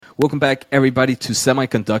Welcome back, everybody, to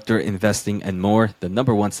Semiconductor Investing and More, the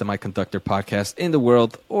number one semiconductor podcast in the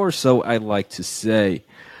world, or so I like to say.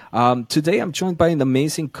 Today, I'm joined by an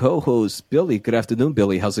amazing co-host, Billy. Good afternoon,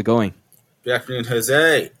 Billy. How's it going? Good afternoon,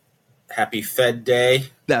 Jose. Happy Fed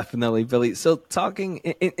Day. Definitely, Billy. So talking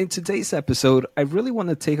in today's episode, I really want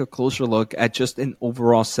to take a closer look at just an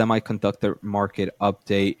overall semiconductor market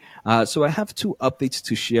update. So I have two updates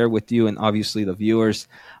to share with you and obviously the viewers.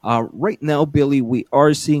 Right now, Billy, we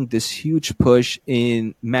are seeing this huge push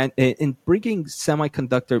in bringing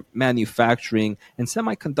semiconductor manufacturing and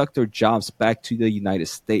semiconductor jobs back to the United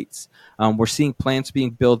States. We're seeing plants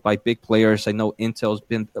being built by big players. I know Intel's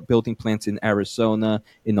been building plants in Arizona,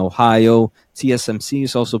 in Ohio. TSMC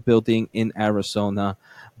is also building in Arizona.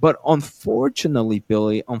 But unfortunately,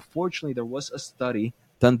 Billy, there was a study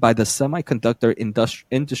done by the Semiconductor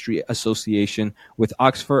Industry Association with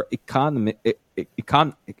Oxford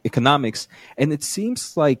Economics, and it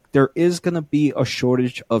seems like there is going to be a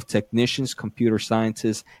shortage of technicians, computer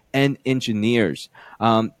scientists, and engineers.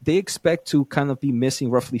 They expect to kind of be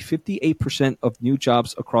missing roughly 58% of new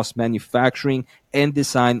jobs across manufacturing and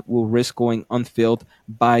design will risk going unfilled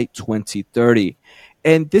by 2030.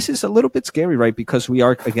 And this is a little bit scary, right? Because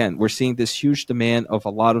we're seeing this huge demand of a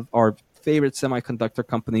lot of our favorite semiconductor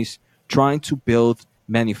companies trying to build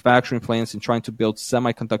manufacturing plants and trying to build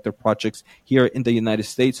semiconductor projects here in the United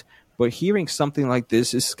States. But hearing something like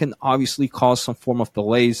this can obviously cause some form of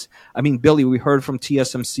delays. I mean, Billy, we heard from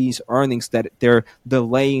TSMC's earnings that they're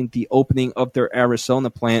delaying the opening of their Arizona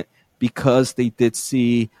plant because they did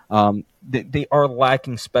see they are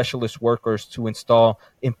lacking specialist workers to install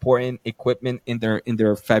important equipment in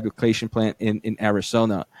their fabrication plant in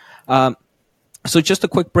Arizona. So just a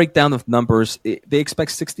quick breakdown of numbers. They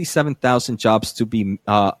expect 67,000 jobs to be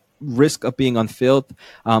risk of being unfilled.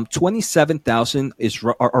 27,000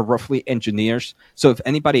 are roughly engineers. So if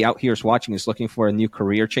anybody out here is watching is looking for a new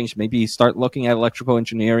career change, maybe start looking at electrical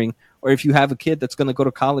engineering. Or if you have a kid that's going to go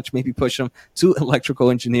to college, maybe push them to electrical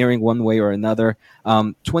engineering one way or another.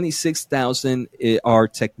 26,000 are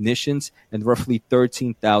technicians and roughly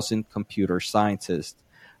 13,000 computer scientists.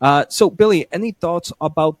 So, Billy, any thoughts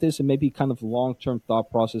about this and maybe kind of long-term thought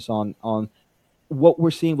process on what we're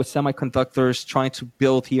seeing with semiconductors trying to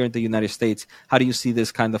build here in the United States? How do you see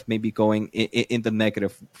this kind of maybe going in the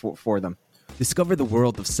negative for them? Discover the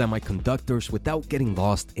world of semiconductors without getting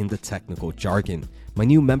lost in the technical jargon. My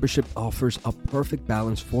new membership offers a perfect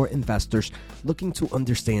balance for investors looking to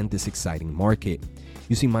understand this exciting market.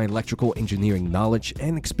 Using my electrical engineering knowledge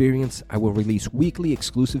and experience, I will release weekly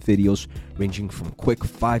exclusive videos ranging from quick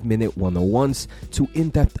 5-minute 101s to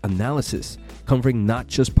in-depth analysis, covering not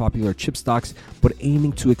just popular chip stocks, but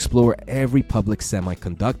aiming to explore every public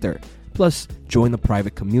semiconductor. Plus, join a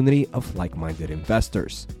private community of like-minded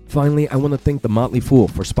investors. Finally, I want to thank The Motley Fool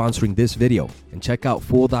for sponsoring this video, and check out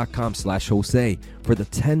fool.com/Jose for the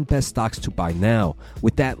 10 best stocks to buy now.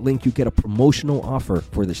 With that link, you get a promotional offer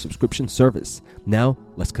for the subscription service. Now,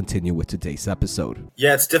 let's continue with today's episode.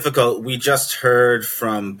 Yeah, it's difficult. We just heard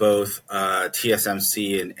from both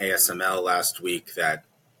TSMC and ASML last week that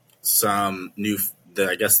the new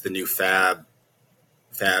fabs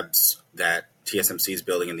that TSMC is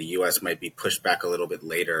building in the U.S. might be pushed back a little bit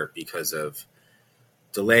later because of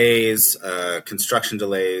delays, construction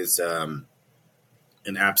delays, an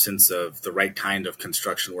absence of the right kind of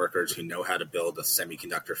construction workers who know how to build a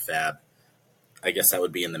semiconductor fab. I guess that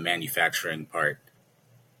would be in the manufacturing part.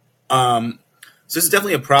 So this is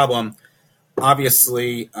definitely a problem.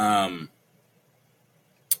 Obviously, the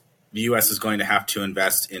U.S. is going to have to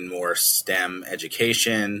invest in more STEM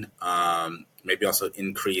education, maybe also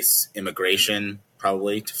increase immigration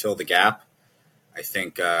probably to fill the gap. I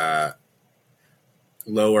think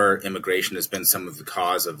lower immigration has been some of the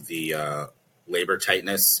cause of the labor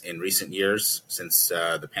tightness in recent years since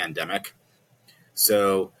the pandemic.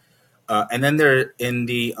 So, and then there in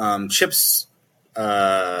the CHIPS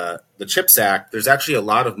Act, there's actually a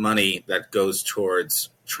lot of money that goes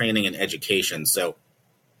towards training and education. So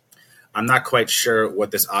I'm not quite sure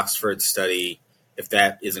what this Oxford study, if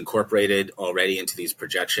that is incorporated already into these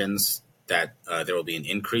projections, that there will be an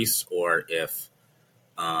increase, or if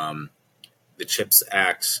the CHIPS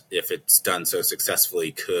Act, if it's done so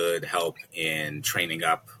successfully, could help in training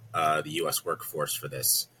up the U.S. workforce for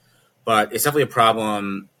this. But it's definitely a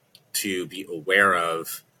problem to be aware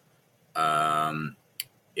of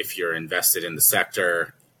if you're invested in the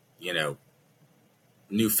sector. You know,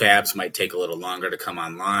 new fabs might take a little longer to come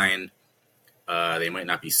online. They might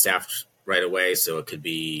not be staffed right away, so it could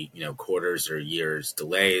be, quarters or years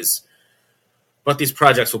delays. But these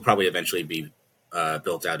projects will probably eventually be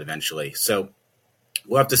built out eventually. So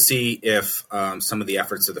we'll have to see if some of the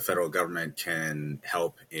efforts of the federal government can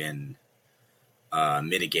help in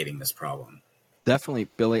mitigating this problem. Definitely,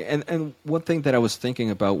 Billy. And one thing that I was thinking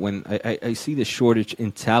about when I see the shortage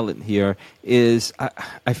in talent here is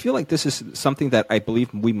I feel like this is something that I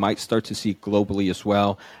believe we might start to see globally as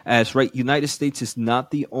well. As right, United States is not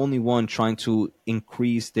the only one trying to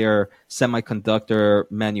increase their semiconductor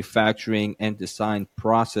manufacturing and design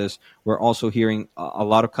process. We're also hearing a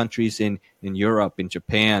lot of countries in Europe, in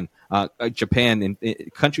Japan, in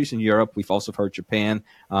countries in Europe. We've also heard Japan.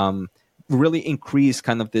 Really increase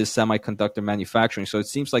kind of this semiconductor manufacturing. So it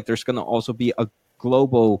seems like there's going to also be a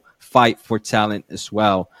global fight for talent as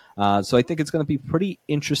well. So I think it's going to be pretty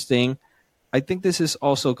interesting. I think this is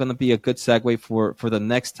also going to be a good segue for the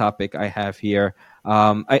next topic I have here.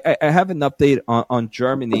 I have an update on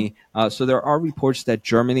Germany. So there are reports that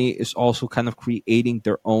Germany is also kind of creating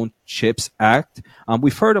their own CHIPS Act.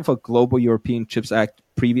 We've heard of a global European CHIPS Act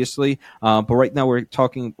previously, but right now we're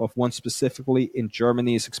talking of one specifically in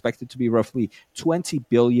Germany. Is expected to be roughly 20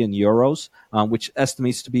 billion euros, which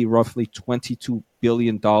estimates to be roughly $22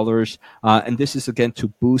 billion. And this is again to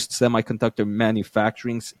boost semiconductor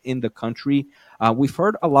manufacturing in the country. We've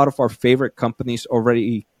heard a lot of our favorite companies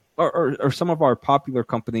already, or some of our popular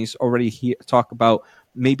companies already talk about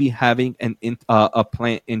maybe having a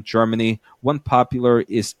plant in Germany. One popular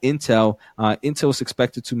is Intel. Intel is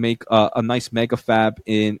expected to make a nice mega fab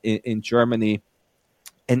in Germany.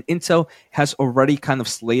 And Intel has already kind of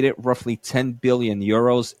slated roughly 10 billion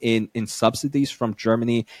euros in subsidies from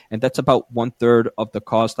Germany, and that's about 1/3 of the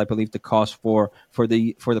cost. I believe the cost for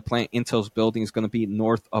the plant Intel's building is going to be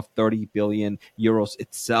north of 30 billion euros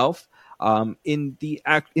itself. In the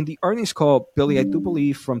earnings call, Billy, I do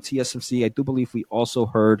believe from TSMC, I do believe we also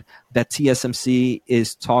heard that TSMC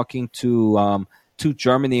is talking to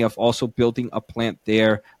Germany of also building a plant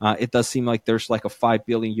there. It does seem like there's like a 5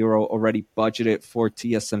 billion euro already budgeted for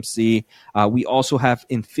TSMC. We also have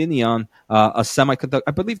Infineon, a semiconductor.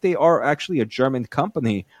 I believe they are actually a German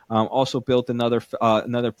company. Also built another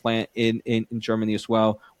plant in Germany as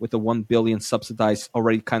well with the 1 billion subsidized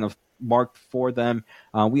already kind of marked for them.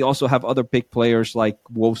 We also have other big players like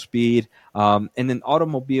Wolfspeed, and then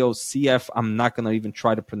automobile CF. I'm not going to even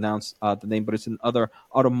try to pronounce the name, but it's another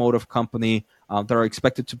automotive company that are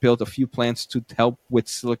expected to build a few plants to help with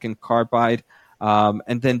silicon carbide.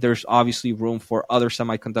 And then there's obviously room for other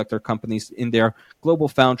semiconductor companies in there. Global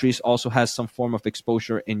Foundries also has some form of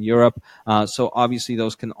exposure in Europe. So obviously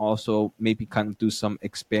those can also maybe kind of do some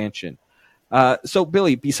expansion. So,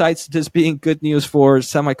 Billy, besides this being good news for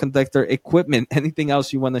semiconductor equipment, anything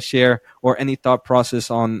else you want to share or any thought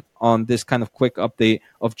process on this kind of quick update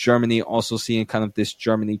of Germany also seeing kind of this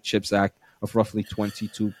Germany CHIPS Act of roughly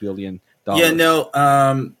 $22 billion? Yeah, no,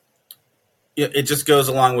 it just goes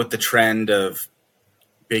along with the trend of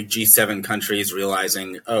big G7 countries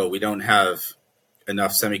realizing, oh, we don't have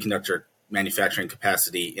enough semiconductor manufacturing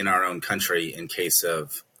capacity in our own country in case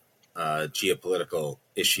of geopolitical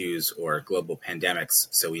issues or global pandemics,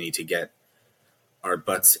 so we need to get our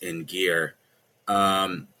butts in gear.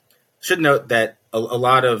 Should note that a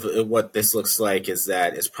lot of what this looks like is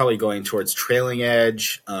that it's probably going towards trailing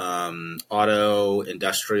edge, auto,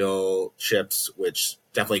 industrial chips, which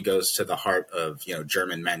definitely goes to the heart of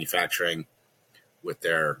German manufacturing with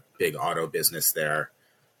their big auto business there.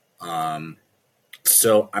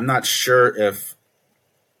 So I'm not sure if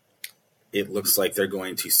it looks like they're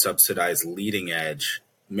going to subsidize leading edge.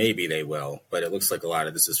 Maybe they will, but it looks like a lot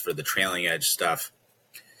of this is for the trailing edge stuff.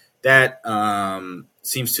 That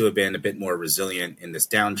seems to have been a bit more resilient in this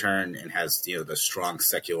downturn and has the strong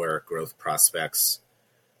secular growth prospects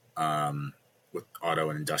with auto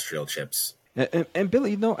and industrial chips. And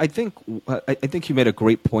Billy, I think you made a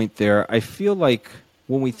great point there. I feel like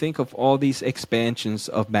when we think of all these expansions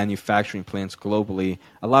of manufacturing plants globally,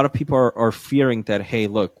 a lot of people are fearing that, hey,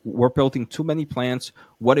 look, we're building too many plants.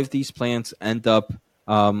 What if these plants end up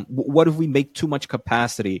what if we make too much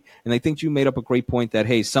capacity? And I think you made up a great point that,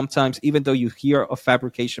 hey, sometimes even though you hear of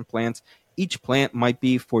fabrication plants, each plant might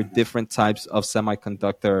be for different types of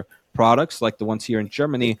semiconductor products, like the ones here in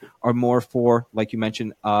Germany are more for, like you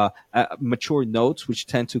mentioned, mature nodes, which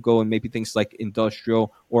tend to go in maybe things like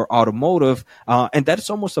industrial or automotive. And that is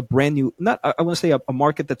almost a brand new, I want to say a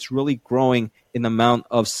market that's really growing in the amount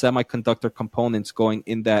of semiconductor components going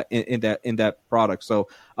in that product. So,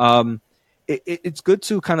 it's good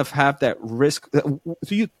to kind of have that risk.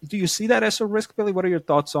 Do you see that as a risk, Billy? What are your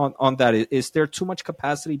thoughts on that? Is there too much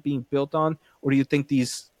capacity being built on, or do you think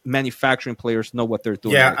these manufacturing players know what they're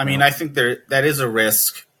doing? Yeah, I mean, I think that is a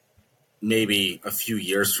risk. Maybe a few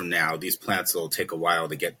years from now, these plants will take a while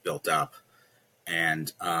to get built up,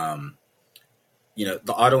 and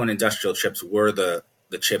the auto and industrial chips were the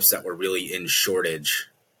chips that were really in shortage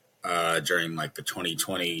during like the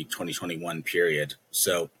 2020 2021 period.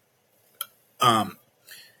 So, and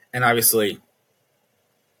obviously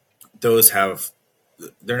those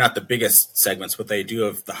they're not the biggest segments, but they do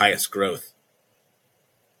have the highest growth.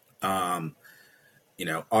 Auto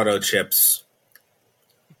chips.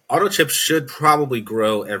 Auto chips should probably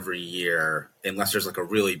grow every year unless there's like a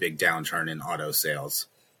really big downturn in auto sales,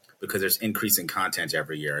 because there's increasing content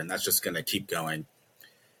every year, and that's just going to keep going.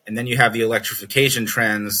 And then you have the electrification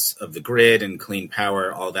trends of the grid and clean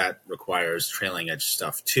power. All that requires trailing edge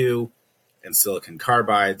stuff too, and silicon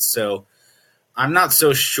carbide. So I'm not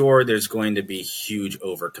so sure there's going to be huge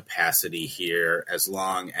overcapacity here, as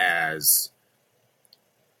long as,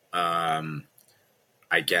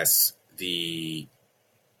 I guess the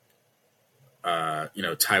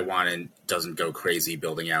Taiwan doesn't go crazy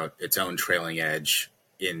building out its own trailing edge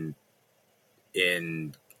in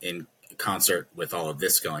concert with all of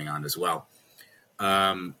this going on as well.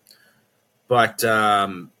 But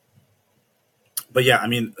yeah, I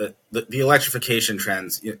mean, the electrification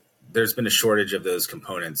trends, there's been a shortage of those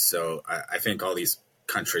components. So I think all these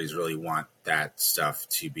countries really want that stuff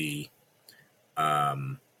to be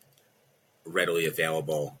readily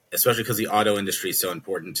available, especially because the auto industry is so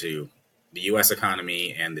important to the U.S.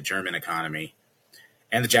 economy and the German economy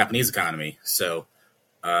and the Japanese economy. So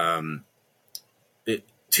too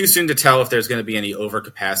soon to tell if there's going to be any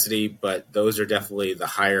overcapacity, but those are definitely the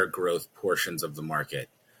higher growth portions of the market.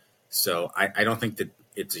 So I don't think that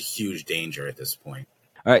it's a huge danger at this point.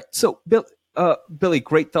 All right. So, Billy,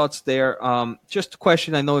 great thoughts there. Just a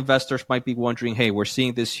question. I know investors might be wondering, hey, we're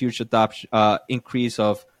seeing this huge increase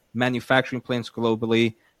of manufacturing plants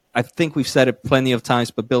globally. I think we've said it plenty of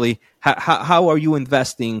times, but Billy, how are you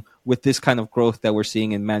investing with this kind of growth that we're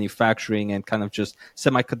seeing in manufacturing and kind of just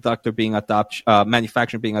semiconductor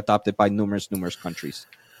manufacturing being adopted by numerous countries?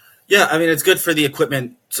 Yeah, I mean, it's good for the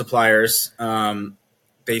equipment suppliers.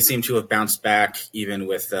 They seem to have bounced back even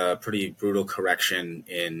with a pretty brutal correction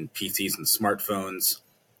in PCs and smartphones.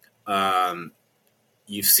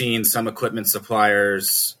 You've seen some equipment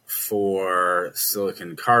suppliers for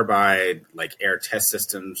silicon carbide, like Air Test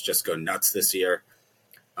Systems, just go nuts this year.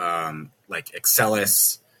 Like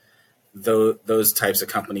Excelis, those types of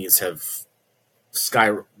companies those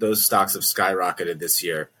stocks have skyrocketed this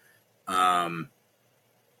year.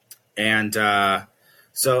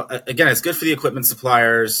 So again, it's good for the equipment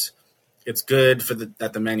suppliers. It's good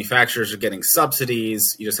that the manufacturers are getting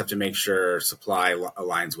subsidies. You just have to make sure supply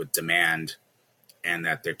aligns with demand and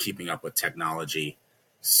that they're keeping up with technology.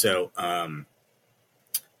 So I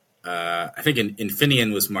think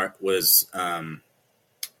Infineon was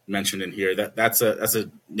mentioned in here. That's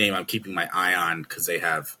a name I'm keeping my eye on, because they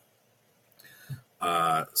have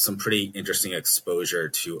some pretty interesting exposure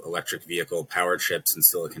to electric vehicle power chips and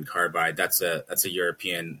silicon carbide. That's a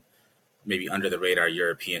European, maybe under the radar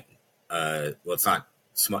European. It's not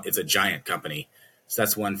small. It's a giant company. So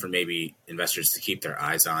that's one for maybe investors to keep their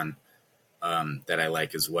eyes on, that I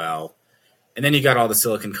like as well. And then you got all the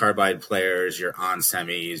silicon carbide players, your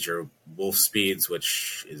onsemi's, your Wolfspeeds,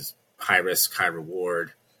 which is high risk, high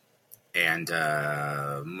reward, and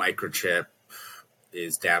Microchip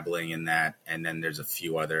is dabbling in that. And then there's a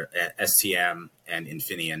few other, STM and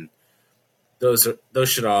Infineon. Those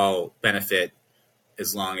should all benefit,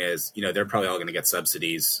 as long as, they're probably all going to get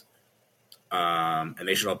subsidies. And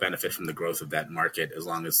they should all benefit from the growth of that market, as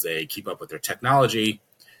long as they keep up with their technology.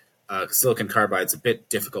 Silicon carbide's a bit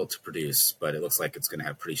difficult to produce, but it looks like it's going to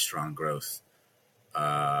have pretty strong growth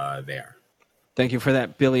there. Thank you for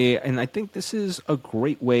that, Billy. And I think this is a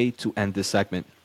great way to end this segment.